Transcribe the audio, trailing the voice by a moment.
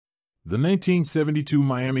The 1972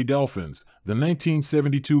 Miami Dolphins. The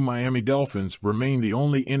 1972 Miami Dolphins remain the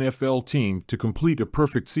only NFL team to complete a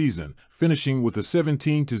perfect season, finishing with a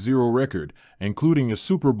 17-0 record, including a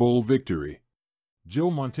Super Bowl victory.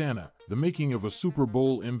 Joe Montana, the making of a Super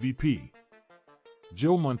Bowl MVP.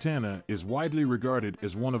 Joe Montana is widely regarded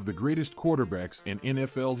as one of the greatest quarterbacks in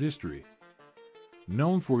NFL history.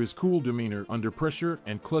 Known for his cool demeanor under pressure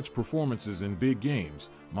and clutch performances in big games,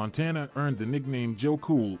 Montana earned the nickname Joe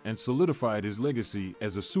Cool and solidified his legacy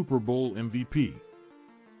as a Super Bowl MVP.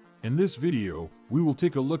 In this video, we will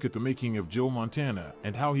take a look at the making of Joe Montana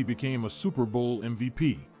and how he became a Super Bowl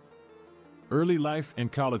MVP. Early life and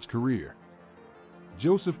college career.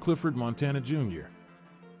 Joseph Clifford Montana Jr.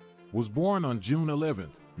 was born on June 11,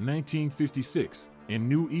 1956, in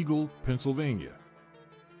New Eagle, Pennsylvania.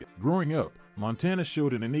 Growing up, Montana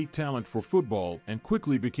showed an innate talent for football and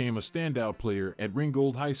quickly became a standout player at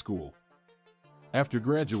Ringgold High School. After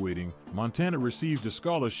graduating, Montana received a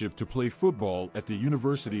scholarship to play football at the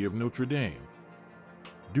University of Notre Dame.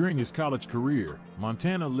 During his college career,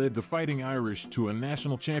 Montana led the Fighting Irish to a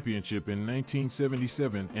national championship in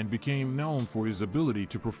 1977 and became known for his ability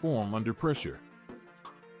to perform under pressure.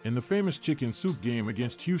 In the famous chicken soup game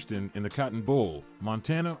against Houston in the Cotton Bowl,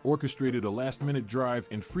 Montana orchestrated a last-minute drive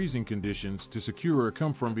in freezing conditions to secure a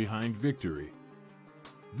come-from-behind victory.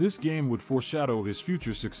 This game would foreshadow his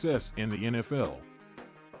future success in the NFL.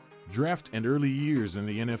 Draft and early years in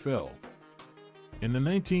the NFL. In the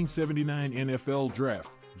 1979 NFL Draft,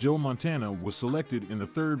 Joe Montana was selected in the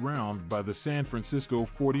third round by the San Francisco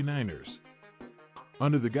 49ers.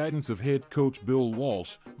 Under the guidance of head coach Bill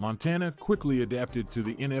Walsh, Montana quickly adapted to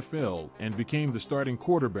the NFL and became the starting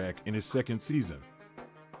quarterback in his second season.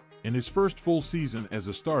 In his first full season as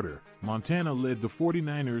a starter, Montana led the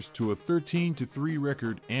 49ers to a 13-3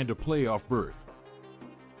 record and a playoff berth.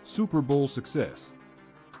 Super Bowl success.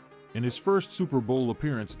 In his first Super Bowl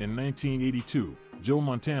appearance in 1982, Joe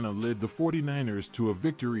Montana led the 49ers to a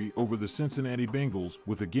victory over the Cincinnati Bengals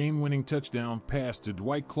with a game-winning touchdown pass to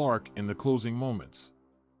Dwight Clark in the closing moments.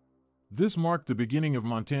 This marked the beginning of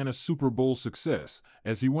Montana's Super Bowl success,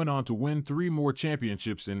 as he went on to win 3 more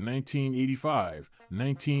championships in 1985,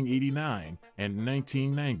 1989, and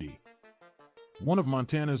 1990. One of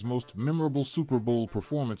Montana's most memorable Super Bowl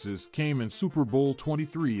performances came in Super Bowl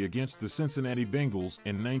 23 against the Cincinnati Bengals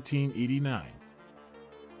in 1989.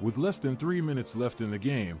 With less than 3 minutes left in the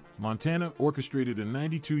game, Montana orchestrated a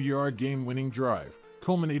 92-yard game-winning drive,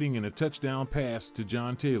 culminating in a touchdown pass to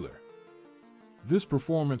John Taylor. This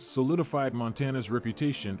performance solidified Montana's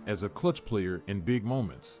reputation as a clutch player in big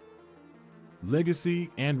moments. Legacy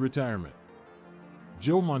and retirement.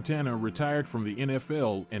 Joe Montana retired from the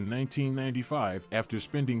NFL in 1995 after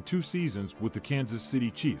spending 2 seasons with the Kansas City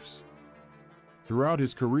Chiefs. Throughout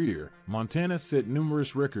his career, Montana set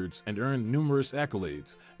numerous records and earned numerous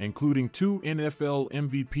accolades, including 2 NFL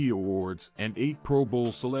MVP awards and 8 Pro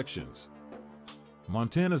Bowl selections.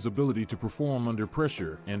 Montana's ability to perform under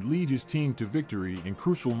pressure and lead his team to victory in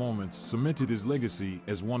crucial moments cemented his legacy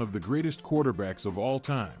as one of the greatest quarterbacks of all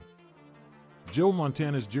time. Joe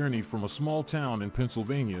Montana's journey from a small town in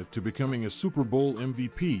Pennsylvania to becoming a Super Bowl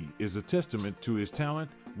MVP is a testament to his talent,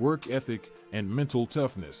 work ethic, and mental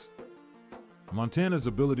toughness. Montana's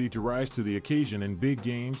ability to rise to the occasion in big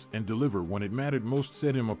games and deliver when it mattered most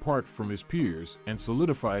set him apart from his peers and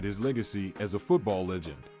solidified his legacy as a football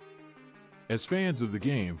legend. As fans of the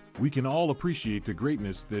game, we can all appreciate the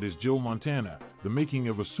greatness that is Joe Montana, the making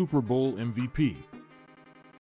of a Super Bowl MVP.